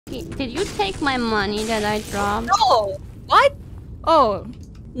Did you take my money that I dropped? No! What? Oh.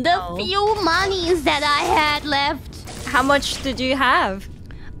 The few monies that I had left. How much did you have?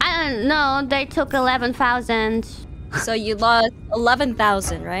 I don't know. They took 11,000. So you lost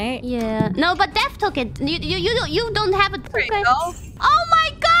 11,000, right? Yeah. No, but Def took it. You don't have it. There you go. Oh my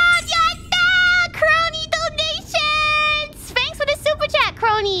god, yatta! Kronii donations! Thanks for the super chat,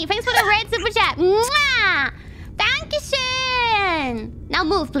 Kronii. Thanks for the red super chat. Mwah! Dankeschön! Now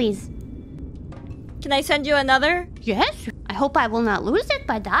move, please. Can I send you another? Yes. I hope I will not lose it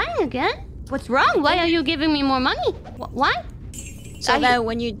by dying again. What's wrong? Why are you giving me more money? Why? So that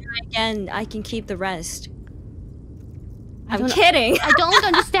when you die again, I can keep the rest. I'm kidding. I don't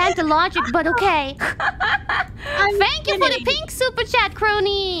understand the logic, but okay. Thank you for the pink super chat,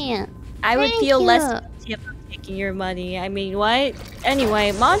 Kronii. I would feel less guilty about taking your money. I mean, what?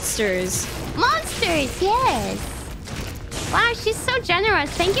 Anyway, monsters. Monsters, yes. Wow, she's so generous.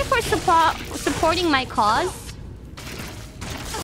 Thank you for supporting my cause.